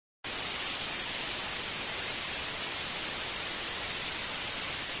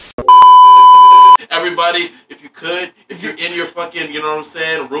everybody, if you're in your fucking, you know what I'm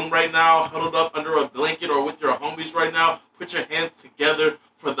saying, room right now, huddled up under a blanket or with your homies right now, put your hands together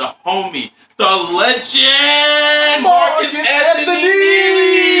for the homie, the legend, Marcus Anthony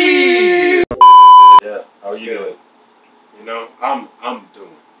Neely. Yeah, how are you doing? You know, I'm doing.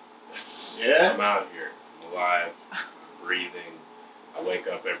 Yeah? I'm out here. I'm alive. I'm breathing. I wake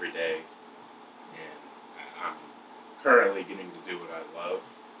up every day, and I'm currently getting to do what I love,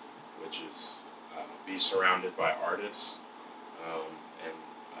 which is be surrounded by artists and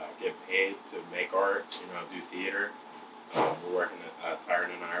get paid to make art. You know, do theater. We're working at Tyren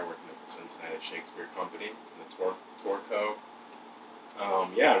and I are working at the Cincinnati Shakespeare Company, the Tour Co.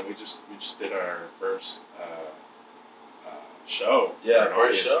 Yeah, and we just did our first show. Yeah,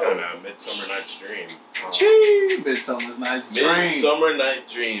 first show. Kind of Midsummer Night's Dream. Midsummer Night's Dream. Midsummer Night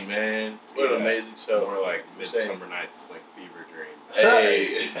Dream, man. What an amazing show. More like Midsummer Night's like fever dream.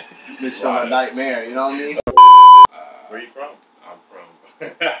 Hey. Midsummer Nightmare, you know what I mean? Where are you from? I'm from.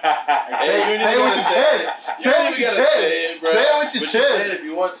 Say it with your chest. Say it with your chest. Say it with your chest. If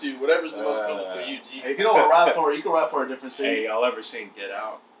you want to, whatever's the most comfortable for you, G. Hey, if you don't rap for it, you can rap for a different city. Hey, y'all ever seen Get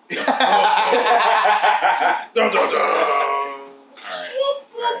Out? Dun, dun, dun. Alright.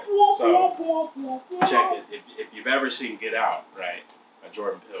 So, check it. If you've ever seen Get Out, right?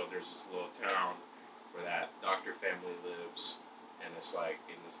 Jordan Peele, there's this little town where that doctor family lives, and it's like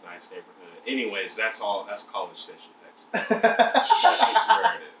in this nice neighborhood. Anyways, that's College Station, Texas. That's just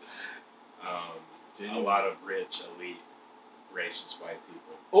where it is. A lot of rich, elite, racist white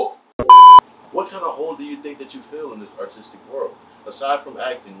people. Oh. What kind of hole do you think that you feel in this artistic world? Aside from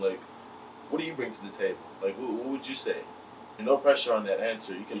acting, like, what do you bring to the table? Like, what would you say? And no pressure on that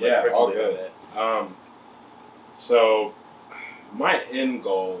answer. You can all good. On that. So my end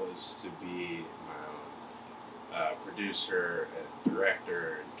goal is to be my own producer, and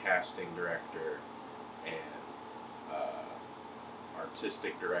director, and casting director, and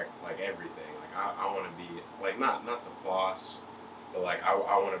artistic director, like everything. Like I want to be like not the boss, but like I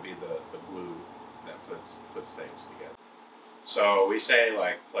want to be the glue that puts things together. So we say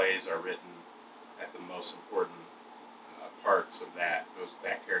like plays are written at the most important parts of that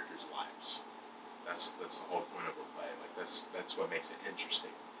character's lives. That's the whole point of a play. Like that's what makes it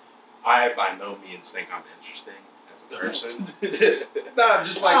interesting. I by no means think I'm interesting as a person. Nah,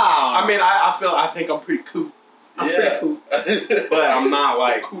 just like I think I'm pretty cool. I'm pretty cool. But I'm not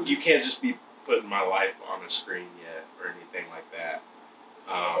like you can't just be putting my life on a screen yet or anything like that.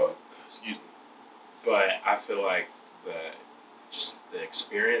 Excuse me. But I feel like the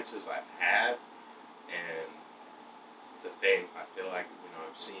experiences I've had and the things I feel like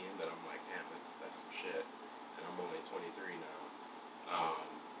I've seen that I'm like, damn, that's some shit, and I'm only 23 now,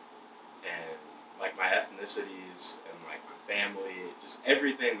 and like my ethnicities and like my family, just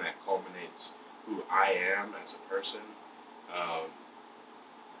everything that culminates who I am as a person.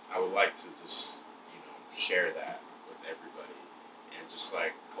 I would like to just share that with everybody and just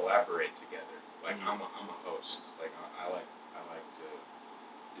like collaborate together. Like I'm a host. Like I like to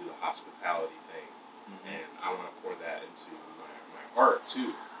do the hospitality thing. And I want to pour that into my art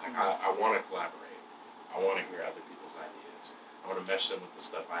too. Like I want to collaborate. I want to hear other people's ideas. I want to mesh them with the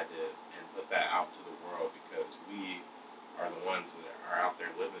stuff I did and put that out to the world because we are the ones that are out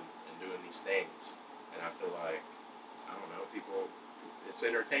there living and doing these things. And I feel like, I don't know, it's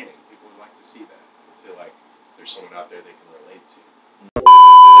entertaining. People like to see that. I feel like there's someone out there they can relate to.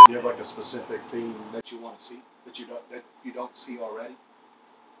 Do you have like a specific theme that you want to see that you don't see already?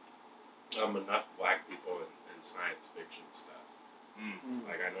 Enough black people in science fiction stuff.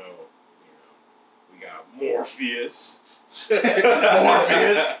 Like I know, we got Morpheus.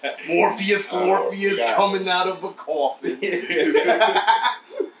 Morpheus coming out of a coffin.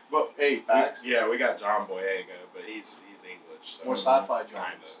 But hey, facts. Yeah, we got John Boyega, but he's English. So more sci-fi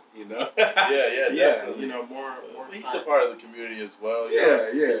genres, Yeah, definitely. More. He's a part of the community as well. Yeah.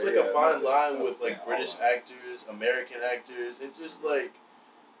 It's like a fine line with like British actors, American actors, and just like.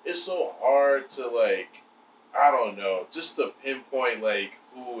 It's so hard to like, I don't know, just to pinpoint like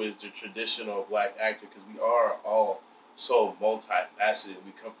who is the traditional black actor because we are all so multifaceted.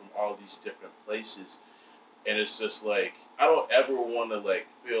 We come from all these different places, and it's just like I don't ever want to like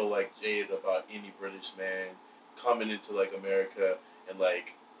feel like jaded about any British man coming into like America and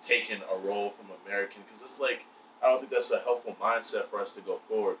like taking a role from American because it's like I don't think that's a helpful mindset for us to go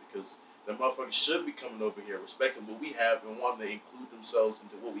forward because. The motherfuckers should be coming over here, respecting what we have and wanting to include themselves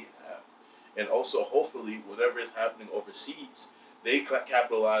into what we have. And also, hopefully, whatever is happening overseas, they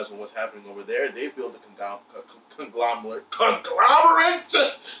capitalize on what's happening over there. They build a conglomerate,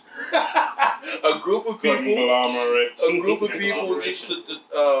 a group of people just to,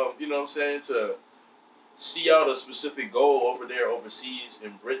 you know what I'm saying, to see out a specific goal over there overseas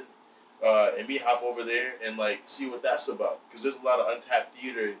in Britain, and me hop over there and like see what that's about. Because there's a lot of untapped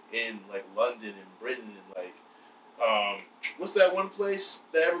theater in like London and Britain and like what's that one place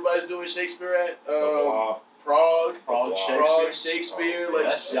that everybody's doing Shakespeare at? Prague Shakespeare, Oh, like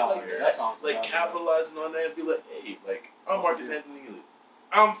that's stuff like that that. sounds Like capitalizing on that and be like, hey, like I'm Marcus Anthony Lee.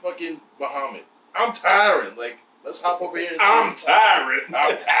 I'm fucking Muhammad. I'm Tyren. Like, let's hop over here and see what's Tyren.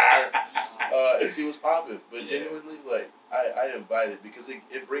 I'm Tyren. And see what's popping. But Yeah. genuinely, like, I invite it because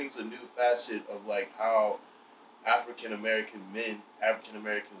it brings a new facet of like how African American men, African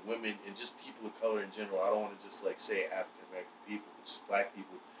American women, and just people of color in general. I don't want to just like say African American people, just black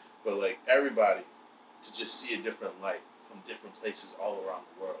people, but like everybody to just see a different light from different places all around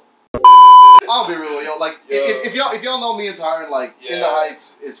the world. I'll be real, yo. Like, if y'all know me and Tyren, like, In the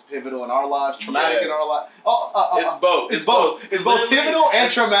Heights is pivotal in our lives, traumatic in our life. It's both. It's both. It's both pivotal and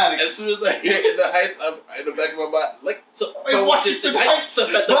traumatic. As soon as I hear In the Heights, I'm in the back of my mind, like, so Washington Heights. up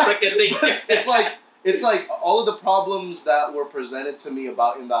at the frickin' thing. It's like all of the problems that were presented to me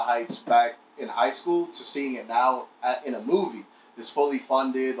about In the Heights back in high school to seeing it now in a movie. This fully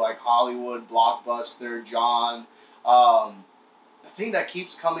funded, like, Hollywood blockbuster, John. The thing that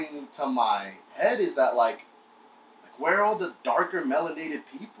keeps coming to my head is that like where are all the darker melanated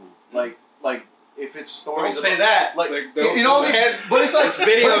people? Like if it's stories. Don't say that. Like don't, you know what I mean? But it's like this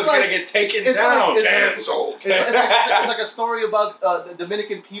video but is it's like, gonna get taken it's down. like- Cancelled. It's like a story about the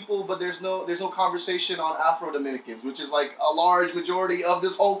Dominican people, but there's no conversation on Afro Dominicans, which is like a large majority of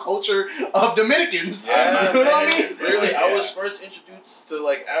this whole culture of Dominicans. Yeah, you know what I mean? Literally, I was first introduced to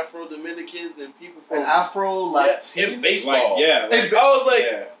like Afro Dominicans and people from And Afro Latin. in baseball. I was like,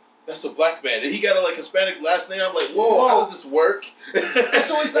 yeah. that's a black man, and he got a like Hispanic last name. I'm like, whoa, how does this work? And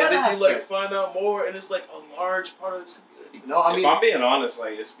so it's that and then aspect. you like find out more, and it's like a large part of this community. No, I mean, if I'm being honest,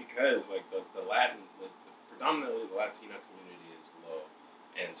 like it's because like the Latin, predominantly the Latino community is low,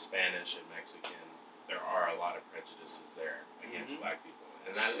 and Spanish and Mexican, there are a lot of prejudices there against black people,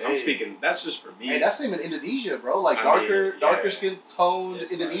 and I'm speaking. That's just for me. hey, that's same in Indonesia, bro. Like I mean, darker skin toned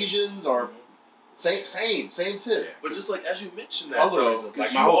It's Indonesians are same too. But just like as you mentioned that, though, Colorism. 'cause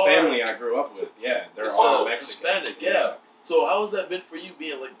Like you my whole are- family I grew up with, they're it's all Mexican. Hispanic, yeah. So how has that been for you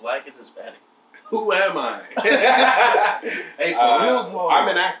being like black and Hispanic? Who am I? Hey, for real though. I'm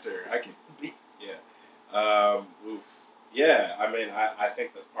an actor. I can be. Yeah. Yeah. I mean, I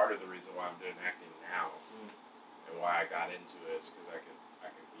think that's part of the reason why I'm doing acting now, and why I got into it is because I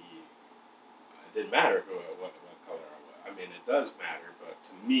could be. It didn't matter what color I was. I mean, it does matter, but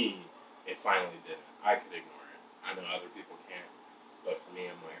to me, it finally didn't. I could ignore it. I know other people can't, but for me,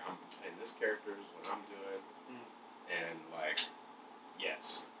 I'm like, I'm playing this character is what I'm doing, and like,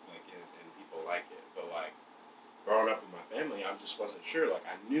 yes, like, and people like it. But like, growing up with my family, I just wasn't sure. Like,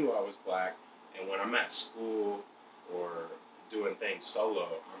 I knew I was black, and when I'm at school or doing things solo,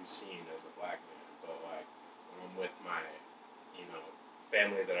 I'm seen as a black man. But like, when I'm with my,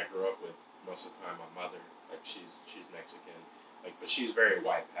 family that I grew up with, most of the time, my mother, like, she's Mexican, like, but she's very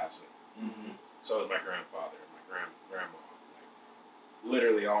white passing. Mm-hmm. So is my grandfather and my grandma. Like,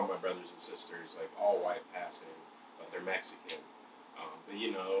 literally all my brothers and sisters, like, all white passing, but they're Mexican. But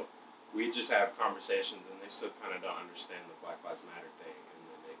we just have conversations, and they still kind of don't understand the Black Lives Matter thing, and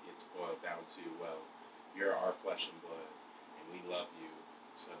then it gets boiled down to, well, you're our flesh and blood, and we love you,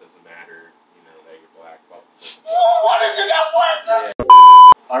 so it doesn't matter, that you're black. Blah, blah, blah. What is it that word?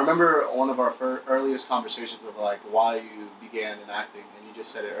 I remember one of our earliest conversations of like why you began in acting, and you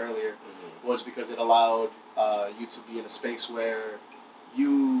just said it earlier, was because it allowed you to be in a space where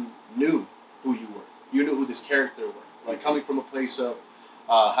you knew who you were. You knew who this character were. Like coming from a place of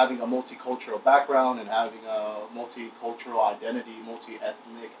having a multicultural background and having a multicultural identity,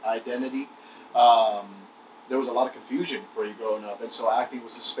 multi-ethnic identity. There was a lot of confusion for you growing up, and so acting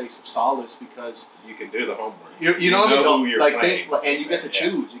was a space of solace because You can do the homework. you know what I mean. who you're Like playing. and you get to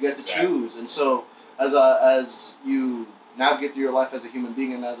choose. You get to Exactly. choose, and so as you navigate through your life as a human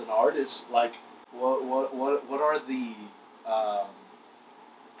being and as an artist, like what are the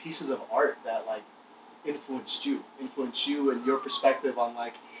pieces of art that like influenced you and your perspective on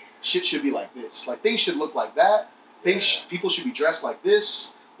like shit should be like this, like things should look like that, people should be dressed like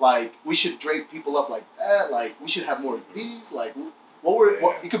this. Like, we should drape people up like that. Like, we should have more of these. Like,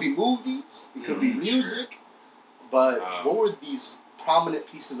 it could be movies. It could be music. But what were these prominent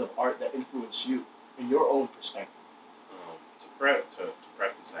pieces of art that influenced you in your own perspective? To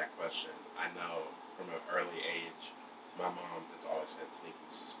preface that question, I know from an early age, my mom has always had sneaking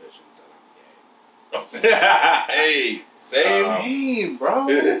suspicions that I'm gay. Hey, same. Bro.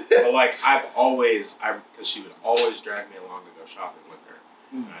 But like, because she would always drag me along to go shopping with her.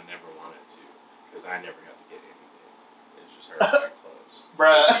 And I never wanted to, because I never got to get anything. It's just her that close.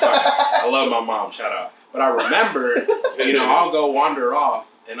 Bruh. I love my mom, shout out. But I remember, I'll go wander off,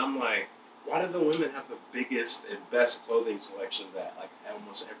 and I'm like, why do the women have the biggest and best clothing selections at like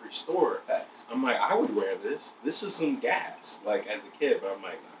almost every store? Facts. I'm like, I would wear this. This is some gas, like as a kid. But I'm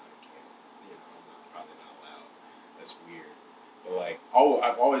like, nah, I can't. I'm probably not allowed. That's weird. But like,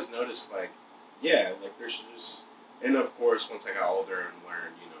 I've always noticed like, yeah, like there's just, and of course, once I got older and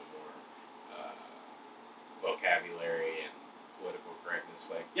learned, more vocabulary and political correctness,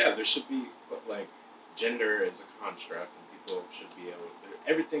 like, yeah, there should be like, gender is a construct, and people should be able to.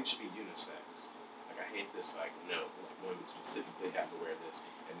 Everything should be unisex. Like I hate this. Like no, like women specifically have to wear this,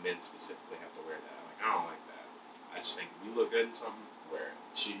 and men specifically have to wear that. Like I don't like that. I just think if you look good in something, wear it.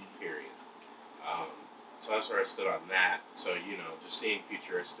 Period. So that's where I stood on that. So just seeing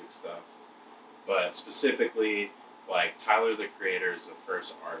futuristic stuff, but specifically like Tyler the Creator is the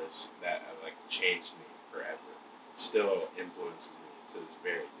first artist that like changed me forever. It still influences me to this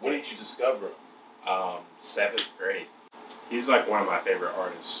very day. When did you discover him? 7th grade. He's like one of my favorite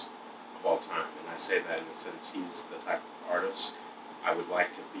artists of all time, and I say that in the sense he's the type of artist I would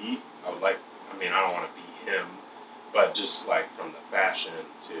like to be. I don't want to be him, but just like from the fashion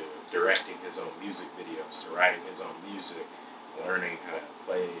to directing his own music videos, to writing his own music, learning how to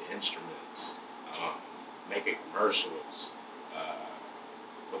play instruments, making commercials,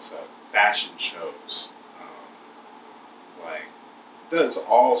 fashion shows, does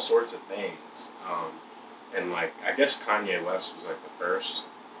all sorts of things. And like, I guess Kanye West was like the first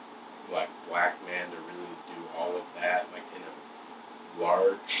like black man to really do all of that, like in a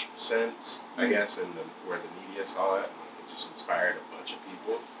large sense, I guess, where the media saw it. Like, it just inspired a bunch of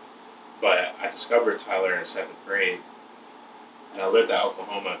people. But I discovered Tyler in 7th grade, and I lived in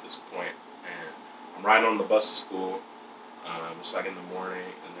Oklahoma at this point, and I'm riding on the bus to school. It's like in the morning,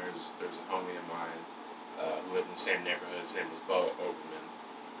 and there's a homie of mine who lived in the same neighborhood. His name was Bo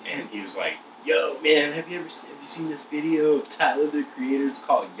Oberman, and he was like, "Yo, man, have you seen this video of Tyler the Creator? It's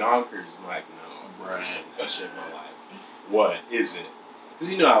called Yonkers." I'm like, "No, I've never seen that shit in my life. What is it?"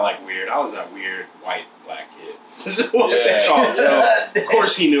 Because I like weird. I was that weird white black kid. So of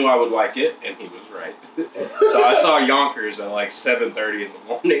course he knew I would like it, and he was right. So I saw Yonkers at like 7:30 in the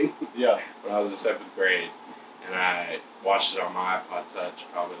morning. Yeah. When I was in 7th grade, and I watched it on my iPod Touch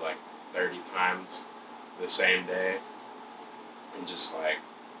probably like 30 times the same day, and just like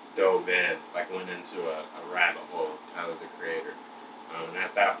dove in, like went into a rabbit hole of Tyler the Creator. And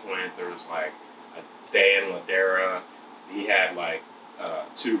at that point, there was like a day in Ladera. He had like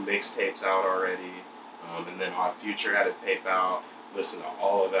 2 mixtapes out already, and then Odd Future had a tape out. Listened to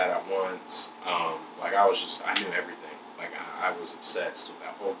all of that at once. Like I knew everything. Like I was obsessed with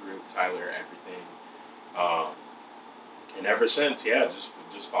that whole group, Tyler, everything. And ever since, yeah,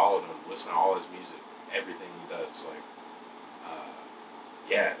 just followed him, listened to all his music, everything he does. Like,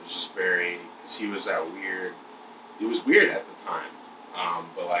 yeah, it was just because he was that weird. He was weird at the time,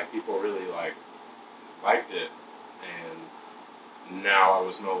 but like people really liked it, and now I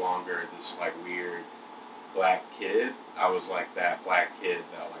was no longer this like weird black kid. I was like that black kid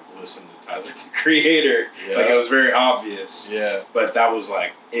that like listened to Tyler the Creator. Yeah. Like it was very obvious. Yeah. But that was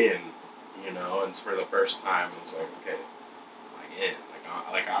like in, and for the first time it was like, okay, like in.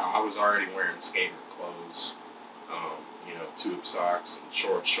 I was already wearing skater clothes, tube socks and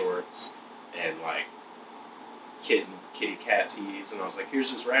short shorts and like kitty cat tees, and I was like,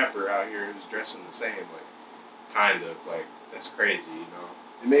 here's this rapper out here who's dressing the same, like kind of like that's crazy,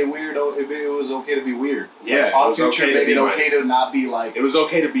 It made it was okay to be weird. Yeah, like, Odd Future made it okay to not be like. It was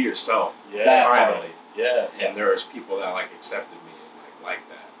okay to be yourself. Yeah, finally. Yeah. And there was people that like accepted me and like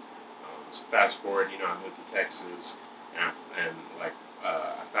that. So fast forward, I moved to Texas, and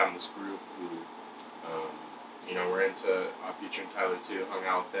I found this group who, were into Odd Future and Tyler too. Hung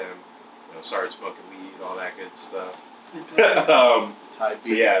out with them. Started smoking weed, all that good stuff.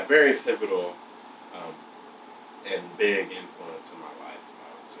 So yeah, very pivotal and big influence in my life,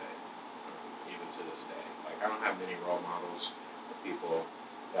 I would say, even to this day. Like I don't have many role models of people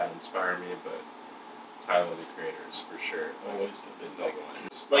that inspire me, but Tyler the Creator is for sure always the big one.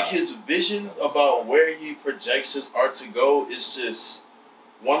 Like his visions about where he projects his art to go is just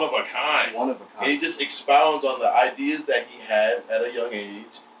one of a kind. One of a kind. And he just expounds on the ideas that he had at a young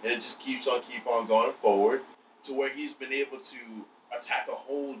age, and it just keep on going forward to where he's been able to attack a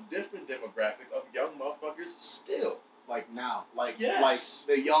whole different demographic of young motherfuckers still. Like now. Like yes.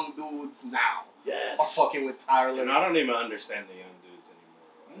 Like the young dudes now. Yes. Are fucking with Tyler. And I don't even understand the young dudes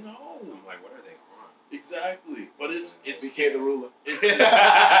anymore. No. I'm like, what are they on? Exactly. But it's BK the Ruler. It's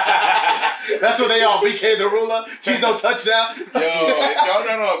That's what they are. BK the ruler. Tizo touchdown. Yo, if y'all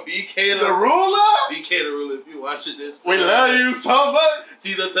not on BK The ruler. BK the ruler, if you watching this, We love you so much.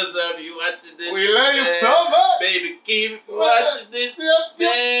 Tizo touchdown, if you watching this. We love you so much. Baby Keem, if you watching this.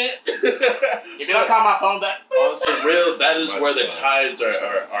 If you don't call my phone back. On some real, that is Much where the love. tides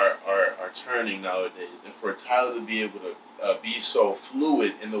are turning nowadays. And for Tyler to be able to be so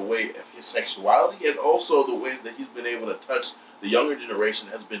fluid in the way of his sexuality and also the ways that he's been able to touch the younger generation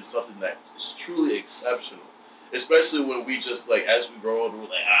has been something that is truly exceptional. Especially when we just, like, as we grow older, we're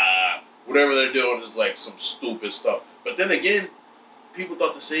like, whatever they're doing is, like, some stupid stuff. But then again, people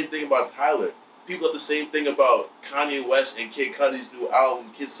thought the same thing about Tyler. People thought the same thing about Kanye West and Kid Cudi's new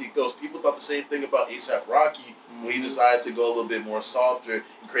album, Kids See Ghosts. People thought the same thing about A$AP Rocky when he decided to go a little bit more softer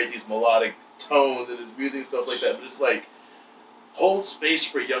and create these melodic tones in his music and stuff like that. But it's like, hold space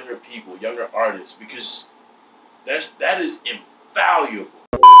for younger people, younger artists, because that is invaluable.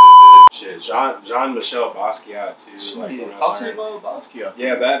 Shit, Jean-Michel Basquiat too. Like, when I Talk to me learned- about Basquiat.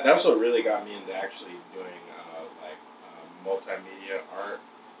 Yeah, that's what really got me into actually doing multimedia art.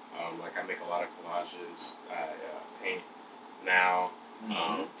 Like I make a lot of collages. I paint now,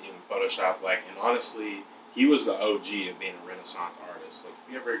 even Photoshop. Like, and honestly, he was the OG of being a Renaissance artist. Like,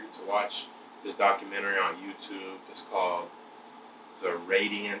 if you ever get to watch this documentary on YouTube, it's called The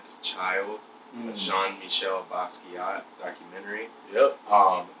Radiant Child, a Jean-Michel Basquiat documentary. Yep.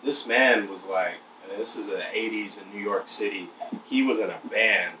 This man was like, and this is in the 80s in New York City. He was in a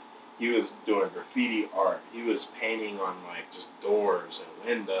band. He was doing graffiti art. He was painting on like just doors and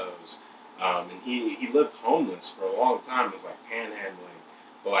windows. And he lived homeless for a long time. It was like panhandling,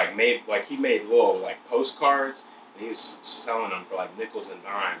 but he made little like postcards, and he was selling them for like nickels and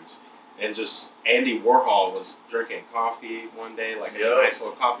dimes. And just Andy Warhol was drinking coffee one day, like in a nice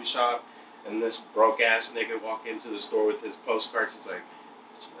little coffee shop, and this broke ass nigga walked into the store with his postcards. He's like,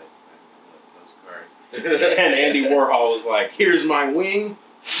 "Did you like postcards?" And Andy Warhol was like, "Here's my wing,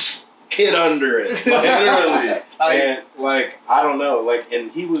 get under it." Like, literally. And like, I don't know, like,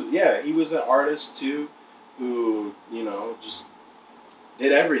 and he was an artist too, who, you know, just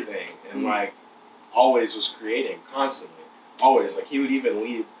did everything and like always was creating constantly. Always, like, he would even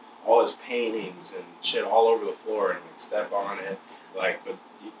leave all his paintings and shit all over the floor and like step on it, like, but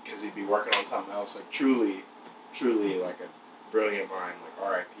because he'd be working on something else. Like, truly like a brilliant mind. Like,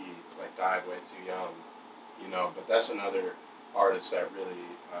 R.I.P. Like, died way too young, you know. But that's another artist that really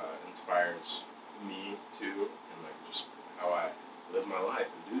inspires me too, and like just how I live my life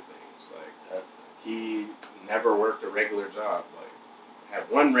and do things. Like, he never worked a regular job. Like, had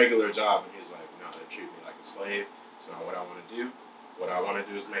one regular job, and he was like, "No, they treat me like a slave. It's not what I want to do. What I want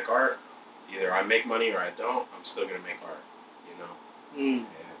to do is make art. Either I make money or I don't. I'm still gonna make art." You know. And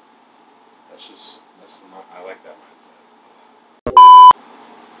I like that mindset. Yeah.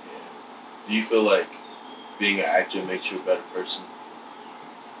 Do you feel like being an actor makes you a better person?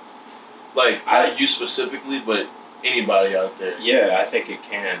 Like, not you specifically, but anybody out there. Yeah, I think it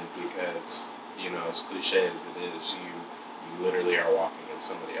can, because, you know, as cliche as it is, you literally are walking in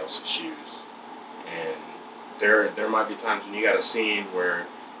somebody else's shoes. And there might be times when you got a scene where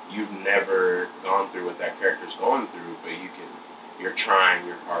you've never gone through what that character's going through, but you're trying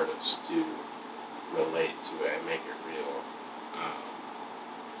your hardest to relate to it and make it real.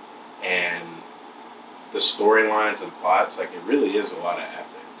 And the storylines and plots, like, it really is a lot of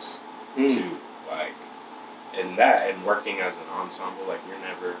ethics too. Like, and working as an ensemble, like,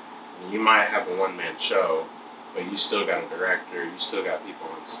 you might have a one-man show, but you still got a director, you still got people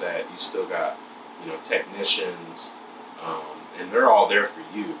on set, you still got, you know, technicians, and they're all there for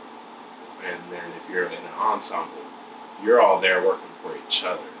you. And then if you're in an ensemble, you're all there working for each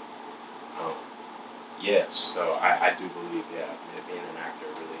other. Yes, so I do believe, being an actor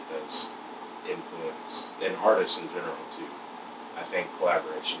really does influence, and artists in general too. I think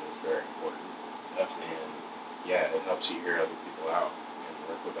collaboration is very important. Definitely. And it helps you hear other people out and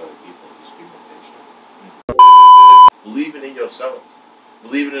work with other people and just be more patient. Believing in yourself.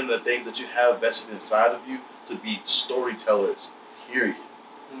 Believing in the things that you have vested inside of you to be storytellers, period.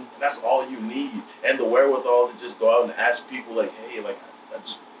 And that's all you need. And the wherewithal to just go out and ask people, like, hey, like, I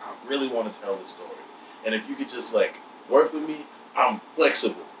really want to tell this story. And if you could just, like, work with me, I'm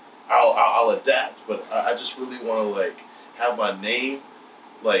flexible. I'll adapt. But I just really want to, like, have my name,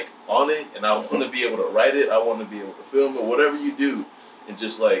 like, on it. And I want to be able to write it. I want to be able to film it, whatever you do. And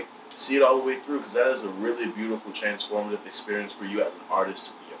just, like, see it all the way through. Because that is a really beautiful, transformative experience for you as an artist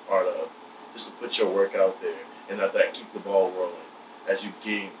to be a part of. Just to put your work out there. And let that keep the ball rolling. As you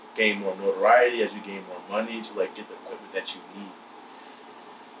gain more notoriety, as you gain more money to, like, get the equipment that you need.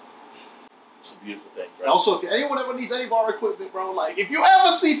 It's a beautiful thing, bro. And also, if anyone ever needs any of our equipment, bro, like, if you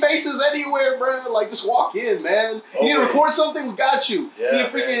ever see faces anywhere, bro, like, just walk in, man. You need to record something, we got you. Yeah,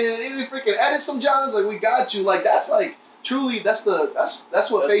 you need to freaking edit some Johns, like, we got you. Like, that's, like, truly, that's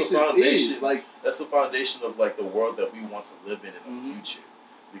what faces is. Like, that's the foundation of, like, the world that we want to live in the future.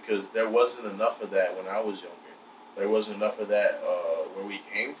 Because there wasn't enough of that when I was younger. There wasn't enough of that where we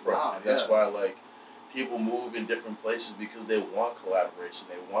came from. Wow, and that's why, like, people move in different places because they want collaboration.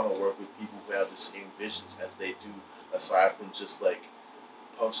 They want to work with people who have the same visions as they do, aside from just, like,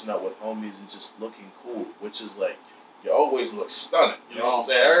 posting out with homies and just looking cool, which is, like, you always look stunning. You know what I'm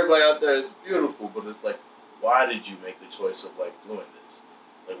saying? Everybody out there is beautiful, but it's like, why did you make the choice of, like, doing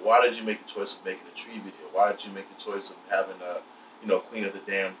this? Like, why did you make the choice of making a tree video? Why did you make the choice of having a, you know, Queen of the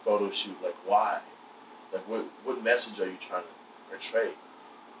Damn photo shoot? Like, why? Like, what message are you trying to portray?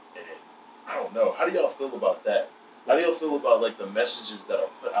 And I don't know. How do y'all feel about that? How do y'all feel about, like, the messages that are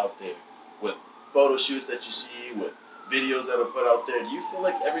put out there with photo shoots that you see, with videos that are put out there? Do you feel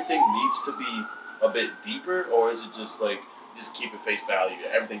like everything needs to be a bit deeper, or is it just, like, just keep it face value?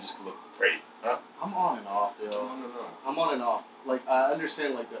 Everything just can look pretty, huh? I'm on and off, yo. I'm on and off. Like, I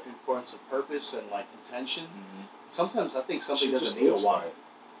understand, like, the importance of purpose and, like, intention. Sometimes I think something doesn't need a why.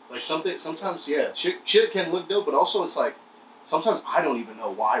 Like, sometimes, yeah, shit can look dope, but also it's like, sometimes I don't even know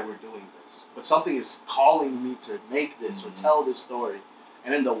why we're doing this. But something is calling me to make this or tell this story.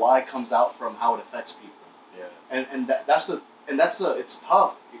 And then the why comes out from how it affects people. Yeah. And it's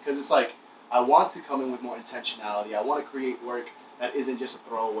tough because it's like, I want to come in with more intentionality. I want to create work that isn't just a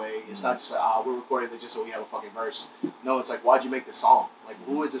throwaway. It's not just like, we're recording this just so we have a fucking verse. No, it's like, why'd you make this song? Like,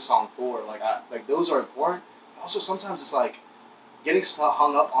 who is this song for? Like those are important. Also, sometimes it's like, getting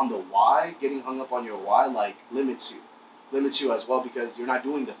hung up on the why, getting hung up on your why, like, limits you as well, because you're not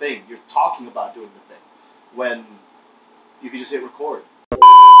doing the thing. You're talking about doing the thing when you can just hit record.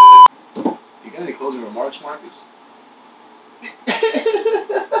 You got any closing remarks, Marcus?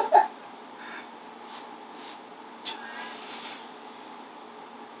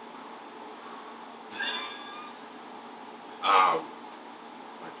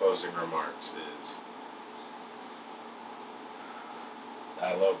 My closing remarks is,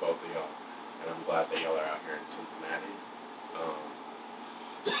 I love both of y'all, and I'm glad that y'all are out here in Cincinnati.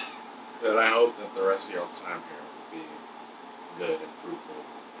 And I hope that the rest of y'all's time here will be good and fruitful,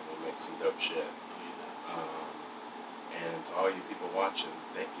 and we'll make some dope shit. And to all you people watching,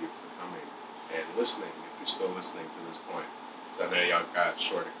 thank you for coming and listening, if you're still listening to this point. So I know y'all got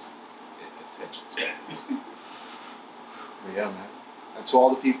short attention spans. But yeah, man. And to all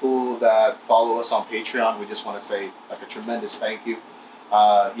the people that follow us on Patreon, we just want to say, like, a tremendous thank you.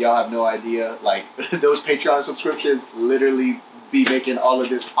 Y'all have no idea, like, those Patreon subscriptions literally be making all of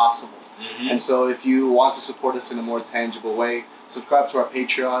this possible. And so if you want to support us in a more tangible way, subscribe to our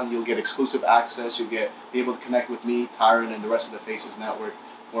Patreon. You'll get exclusive access. You'll be able to connect with me, Tyren, and the rest of the Faces Network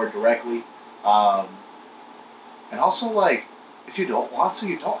more directly. And also, like, if you don't want to,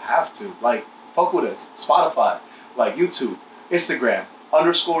 you don't have to. Like, fuck with us. Spotify, like, YouTube, Instagram,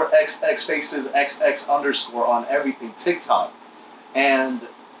 _XX Faces, XX_ on everything, TikTok. And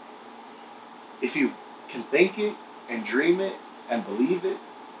if you can think it and dream it and believe it,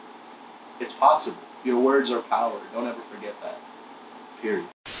 it's possible. Your words are power. Don't ever forget that. Period.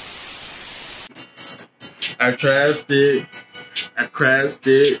 I trashed it. I crashed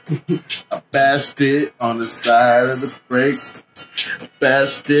it. I bashed it on the side of the brake. I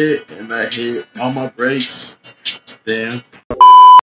bashed it and I hit on my brakes. Damn.